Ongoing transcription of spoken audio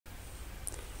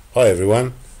Hi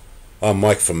everyone, I'm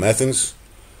Mike from Athens.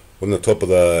 We're on the top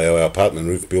of our apartment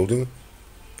roof building,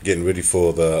 getting ready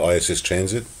for the ISS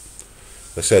transit.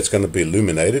 They say it's going to be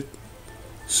illuminated,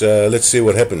 so let's see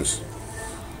what happens.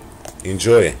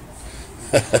 Enjoy.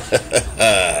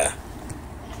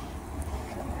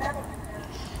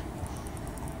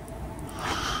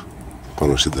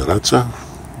 Πάνω στην τεράτσα.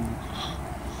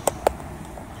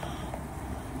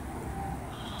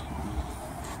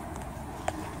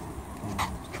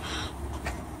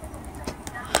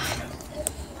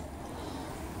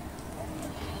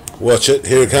 Watch it,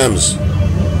 here it comes.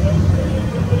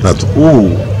 Not,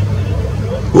 ooh.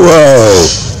 Whoa.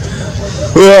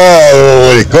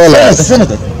 Whoa, Nicolas.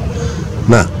 Φαίνεται.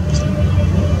 Να.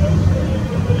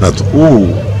 Not, ooh.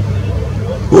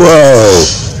 Whoa.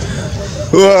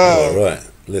 Whoa. Alright,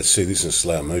 let's see this in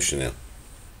slow motion now.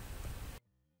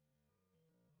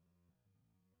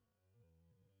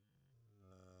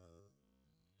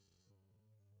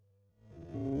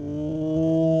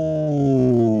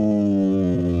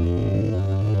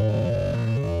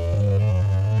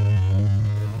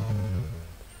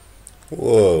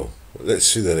 Whoa, let's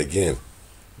see that again.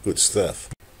 Good stuff.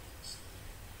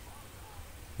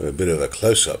 A bit of a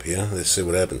close-up here. Let's see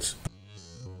what happens.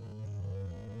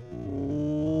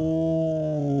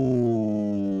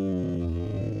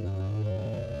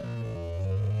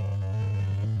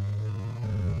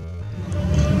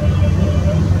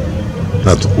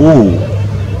 Not, ooh.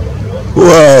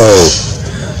 Whoa.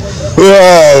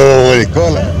 Whoa, what do you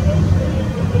call it?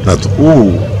 Not,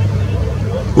 ooh.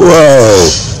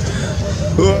 Whoa.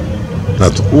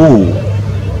 Not, ooh.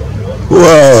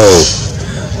 Whoa.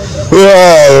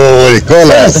 Whoa, what do you call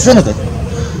it? Φαίνεται.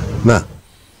 Nah.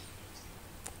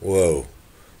 Whoa.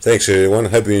 Thanks everyone.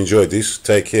 Hope you enjoyed this.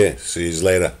 Take care. See you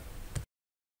later.